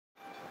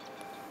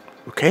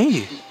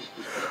Okay.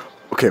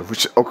 Okay,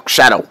 oh,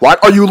 Shadow,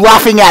 what are you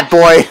laughing at,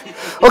 boy?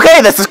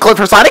 Okay, this is clip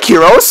for Sonic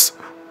Heroes.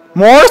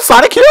 More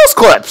Sonic Heroes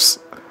clips.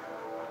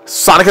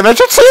 Sonic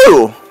Adventure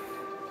 2.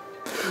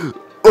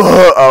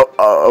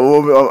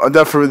 I'm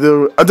dead for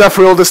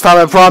real this time,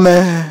 I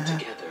promise.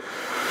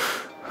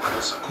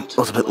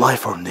 Ultimate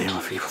Lifeform name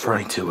if you're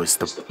referring to is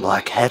the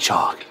Black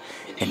Hedgehog,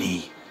 and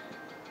he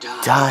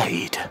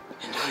died,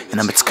 and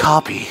I'm its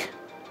copy.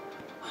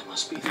 I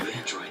must be the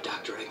android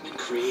Dr. Eggman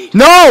created.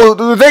 No,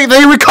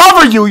 they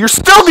recover you. You're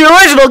still the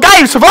original guy.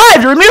 You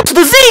survived. You're immune to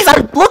disease.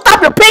 I looked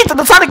up your page on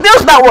the Sonic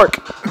News Network.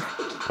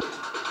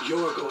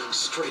 You're going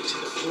straight to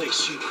the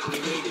place you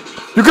created me.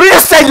 You could have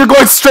just said you're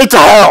going straight to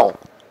hell.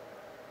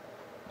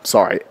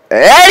 Sorry.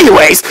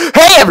 Anyways,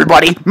 hey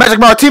everybody, Magic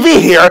Mario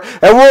TV here,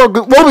 and we'll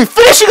be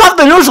finishing up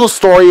the usual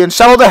story in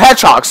Shadow the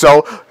Hedgehog.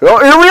 So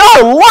here we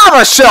are,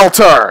 Lava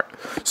Shelter.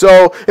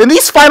 So in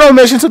these final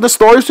missions in the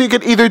story, so you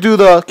can either do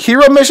the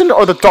hero mission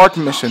or the dark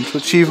mission to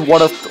achieve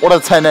one of the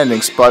 10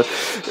 endings. But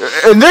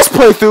in this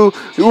playthrough,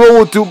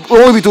 we'll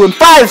only be doing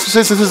 5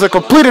 since this is a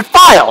completed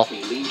file.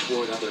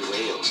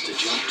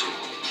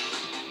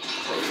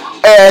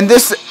 And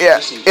this,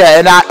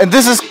 and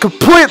this is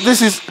complete.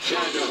 This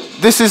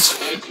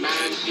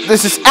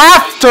is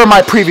after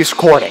my previous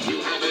recording.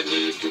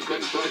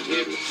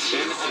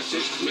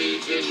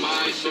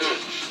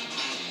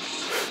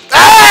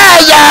 Ah,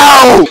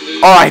 yo!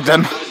 Alright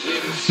then.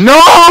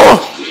 No!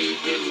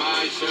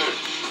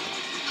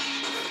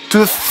 To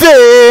the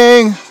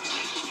thing!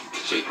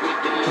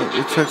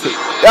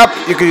 Yep,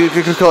 you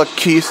can collect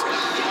keys.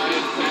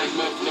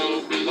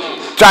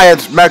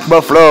 Giant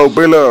magma flow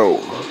below.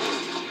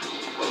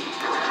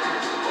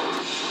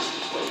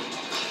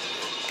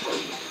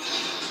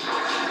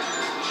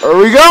 Here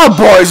we go,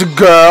 boys and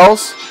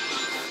girls.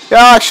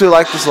 Yeah, I actually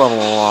like this level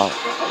a lot.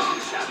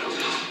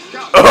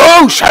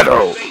 Oh,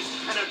 Shadow!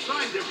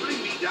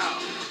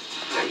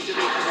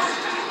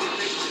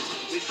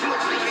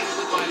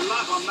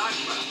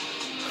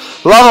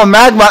 Lava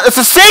magma, it's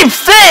the same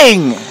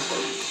thing!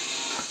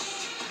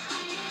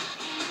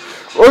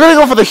 We're gonna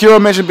go for the hero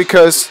mission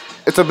because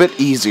it's a bit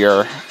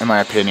easier, in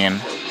my opinion.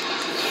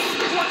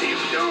 What are you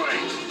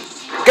doing?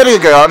 Getting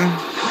a gun,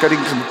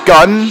 getting some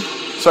gun,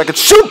 so I can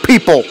shoot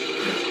people!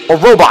 Or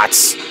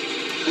robots.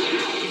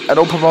 I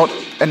don't promote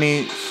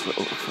any.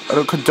 I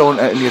don't condone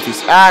any of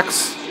these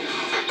acts.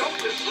 Don't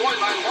destroy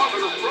my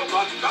marvelous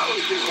robot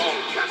balancing ball,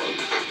 Captain.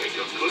 Take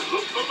a good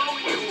look below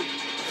you.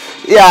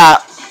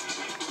 Yeah.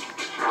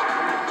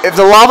 If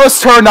the lava's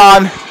turned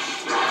on,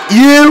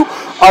 you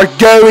are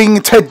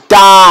going to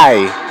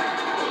die.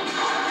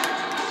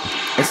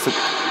 It's the.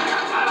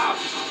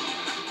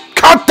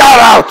 Cut that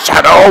out,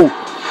 Shadow.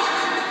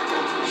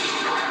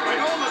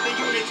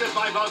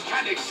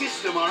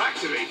 System are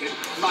activated,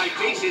 my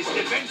base's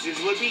defenses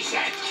will be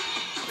set.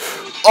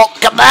 Oh,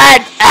 come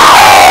on!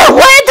 Ah!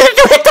 Why did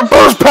you hit the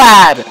boost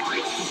pad?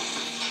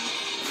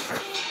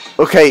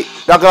 Okay,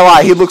 not gonna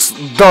lie, he looks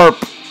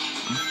derp.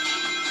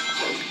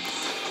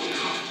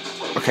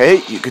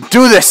 Okay, you can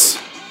do this.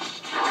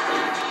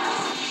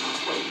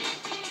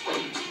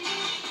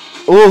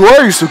 Oh, why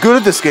are you so good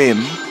at this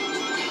game?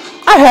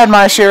 I had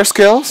my share of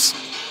skills.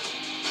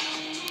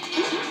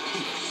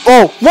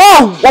 Oh,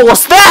 whoa! What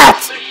was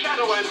that?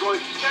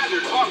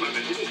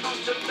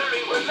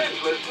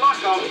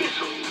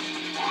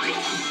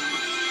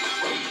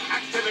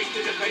 Activate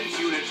the defense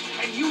unit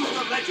and use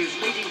the ledges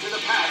leading to the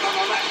path on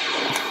the left.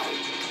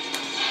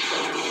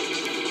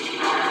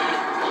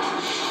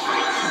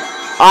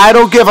 I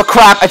don't give a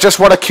crap, I just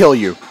want to kill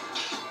you.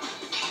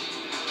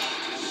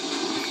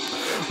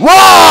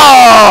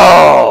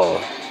 Whoa!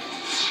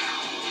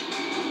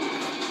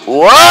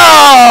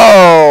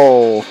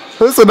 Whoa!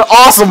 This is an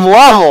awesome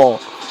level.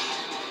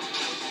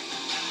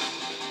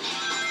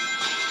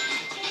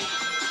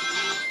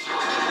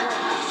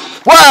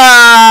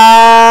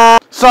 Whoa!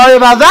 Sorry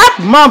about that.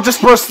 Mom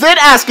just burst in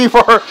asking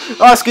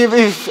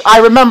if I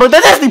remember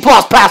the Disney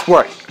Plus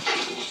password.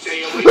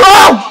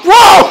 Oh!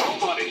 Whoa!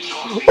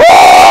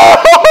 Oh!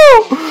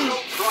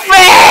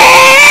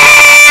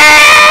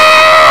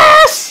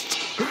 Fast!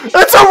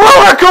 It's a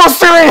roller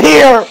coaster in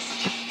here.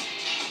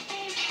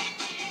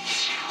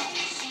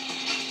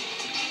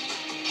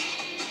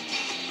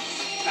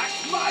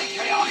 That's my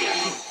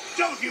chaos.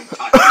 Don't you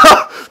touch it.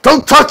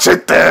 Don't touch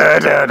it!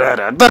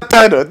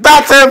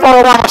 That's it for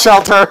a Lava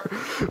Shelter!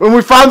 When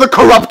we found the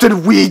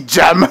corrupted weed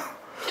gem!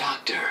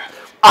 Doctor!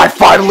 I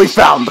finally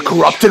found the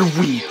corrupted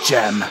weed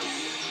gem!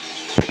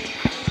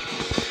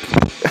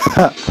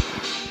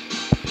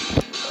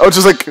 I was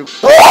just like,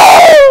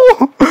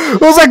 whoa!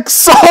 It was like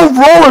so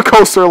roller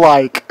coaster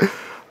like!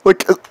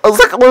 Like, it was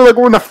like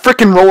we're in a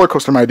freaking roller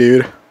coaster, my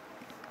dude.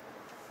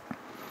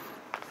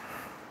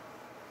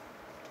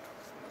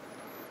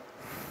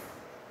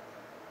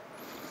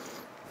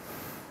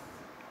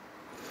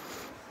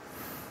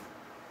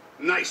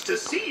 Nice to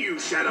see you,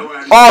 Shadow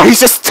and... Oh, he's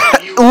just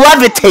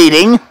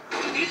levitating!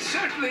 It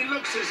certainly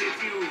looks as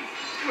if you,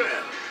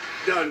 well,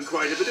 done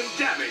quite a bit of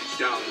damage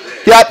down there.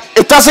 Yep,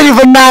 it doesn't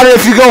even matter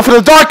if you go for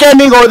the dark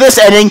ending or this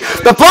ending.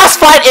 The boss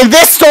fight in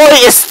this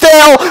story is still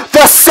still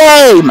the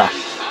same.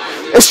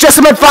 It's just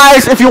some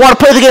advice if you want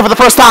to play the game for the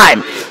first time.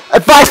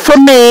 Advice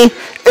from me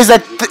is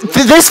that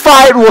this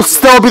fight will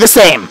still be the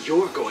same.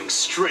 You're going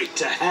straight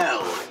to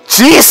hell.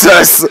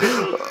 Jesus!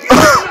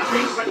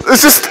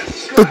 It's just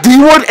the D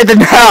word and then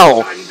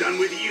hell. I'm done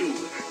with you.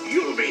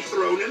 You'll be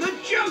thrown in the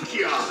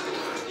junkyard.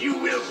 You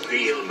will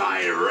feel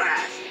my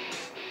wrath.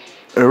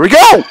 Here we go.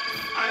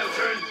 I'll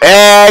turn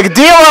Egg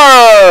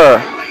dealer.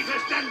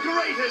 latest and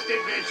greatest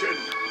invention.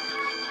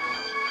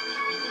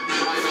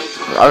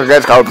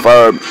 Targets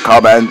confirmed.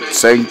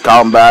 Commencing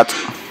combat. Get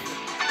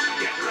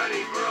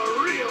ready for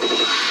a real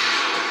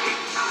fight.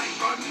 It's time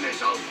for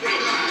missile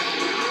fever.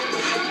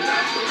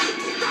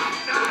 Stop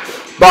that.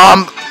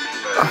 Bomb.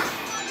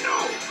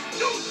 No,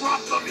 don't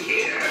drop them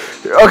here.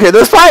 Okay,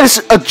 this fight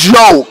is a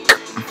joke.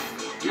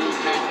 You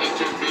have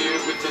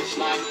interfered with the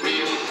slot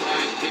reel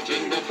by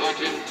hitting the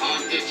button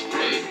on its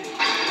brain.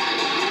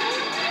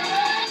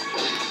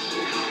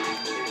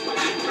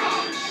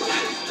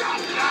 Stop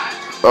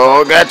that.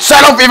 Oh, get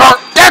shadow fever.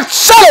 Get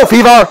shadow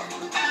fever.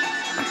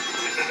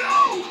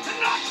 No,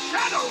 not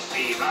shadow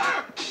fever.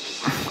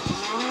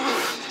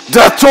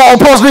 Death to all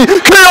opposed me.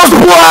 Chaos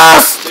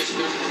blast.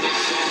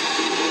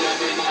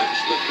 Whoever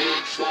marks the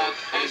third slot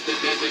as the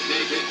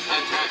designated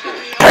attacker.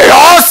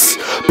 Chaos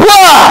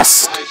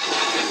blast. By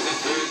swapping the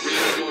third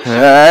reel,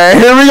 Hey,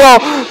 here we go.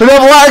 The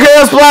black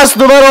chaos blast in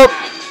the middle.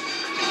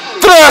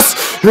 This.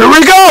 Here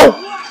we go.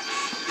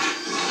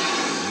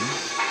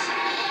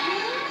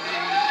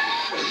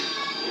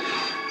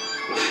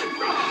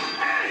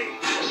 Hey,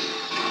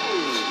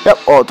 Yep.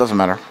 Oh, it doesn't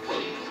matter.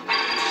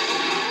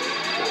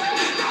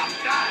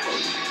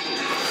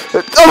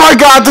 Oh my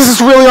God, this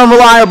is really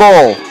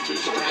unreliable. to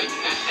strike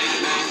at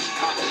Eggman's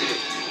cockpit.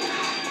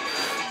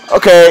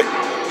 Okay.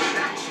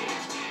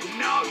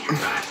 now you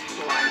back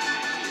blank.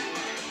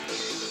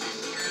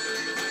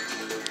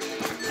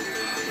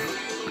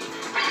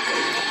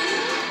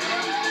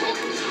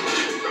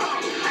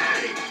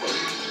 Hey,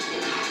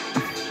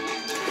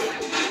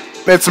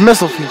 It's a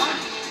missile fuse.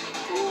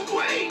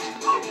 wait,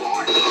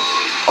 abort.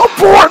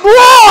 Abort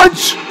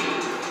launch!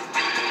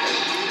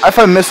 I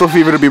find missile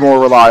fever to be more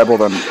reliable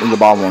than the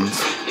bomb ones.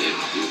 If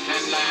you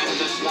can land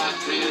the slot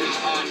reels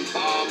on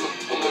bomb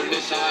or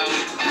missile,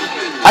 you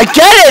can I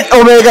get it,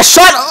 Omega.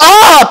 Shut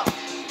up!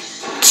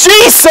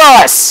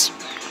 Jesus!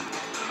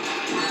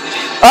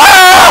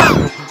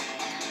 Ah!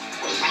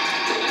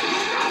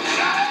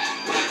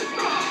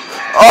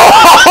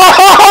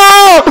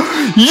 Oh!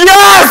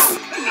 Yes!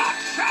 Not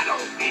shadow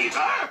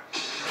fever.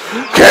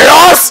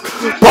 Chaos!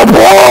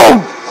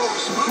 Ba-boom!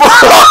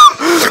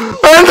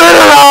 Ended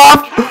it off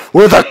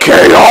with a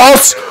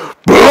chaos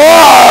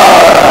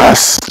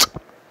blast!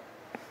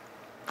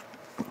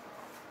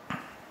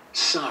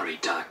 Sorry,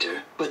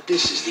 Doctor, but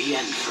this is the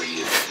end for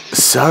you.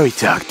 Sorry,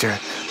 Doctor,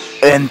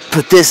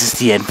 but this is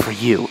the end for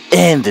you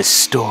and this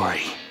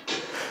story.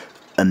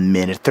 A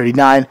minute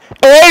 39,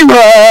 A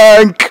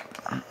rank!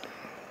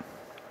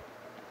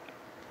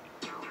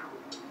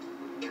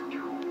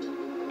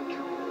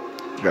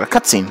 We got a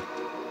cutscene.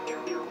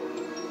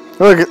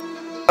 Look,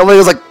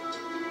 Omega's like.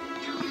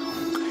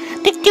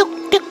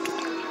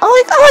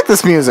 I like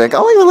this music. I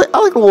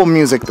like the little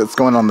music that's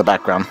going on in the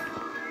background.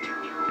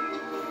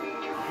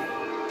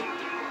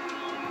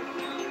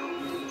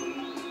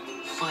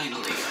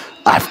 Finally.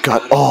 I've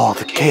got all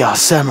the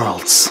Chaos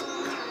Emeralds.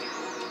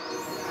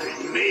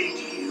 I made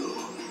you.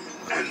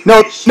 And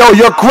No, this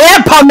your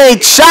grandpa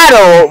made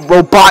Shadow,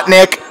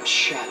 Robotnik.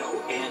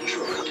 Shadow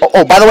Android.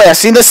 Oh, by the way, I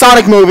seen the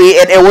Sonic movie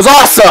and it was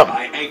awesome.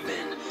 By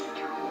Eggman.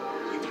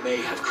 You may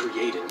have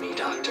created me,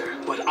 Doctor,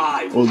 but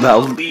I will Well, now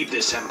now- lead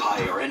this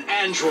empire, and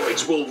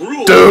androids will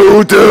rule.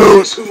 Dude.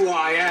 This is who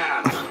I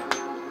am.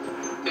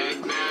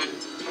 Eggman,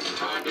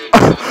 target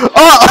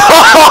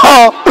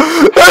Oh,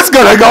 it's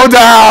gonna go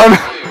down.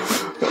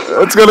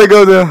 It's gonna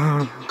go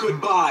down.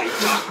 Goodbye,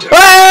 Doctor.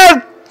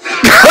 Ah!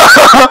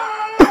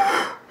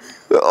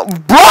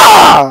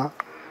 Bruh!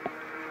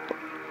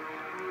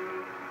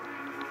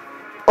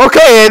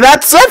 Okay, and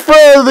that's it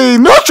for the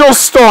neutral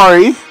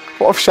story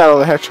of Shadow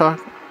the Hedgehog.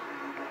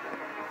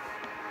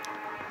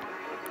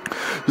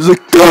 He's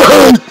like,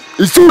 Dad!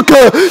 It's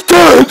okay!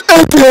 Dad!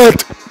 End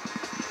it!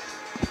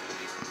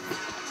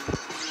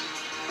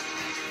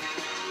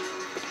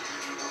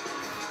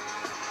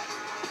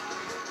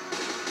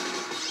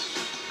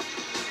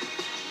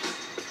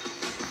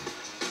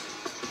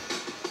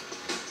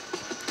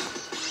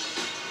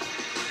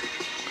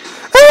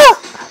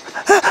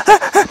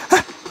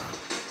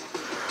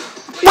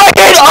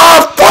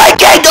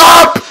 Breaking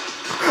up!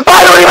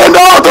 I don't even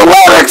know the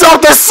lyrics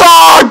of the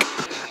song!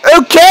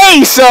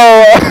 Okay, so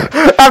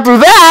after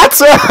that,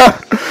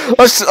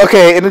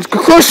 okay, in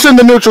conclusion,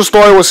 the neutral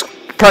story was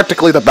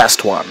practically the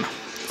best one.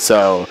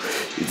 So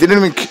you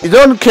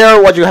don't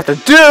care what you have to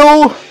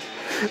do.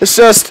 It's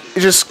just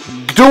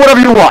do whatever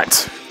you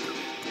want.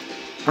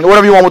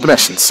 Whatever you want with the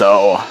mission.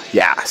 So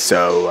yeah.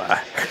 For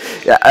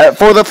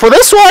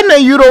this one, for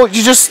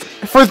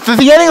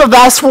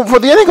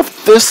the ending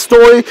of this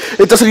story,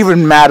 it doesn't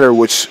even matter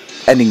which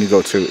ending you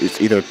go to.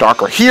 It's either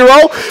Dark or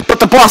Hero, but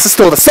the boss is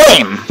still the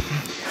same.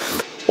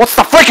 What's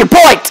the freaking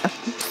point?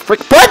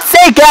 Freaking point,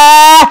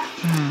 Sega!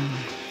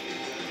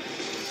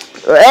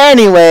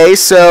 Anyway,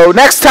 so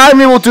next time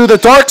we will do the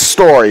dark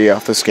story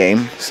of this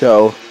game.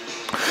 So,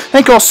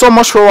 thank you all so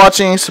much for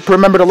watching. So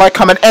remember to like,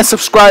 comment, and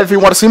subscribe if you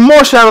want to see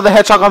more Shadow the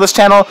Hedgehog on this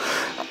channel.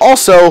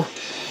 Also,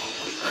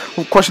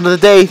 question of the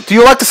day, do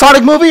you like the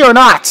Sonic movie or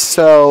not?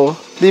 So,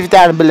 leave it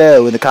down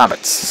below in the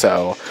comments.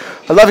 So,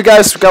 I love you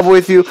guys. God be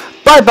with you.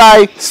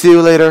 Bye-bye. See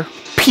you later.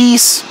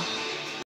 Peace.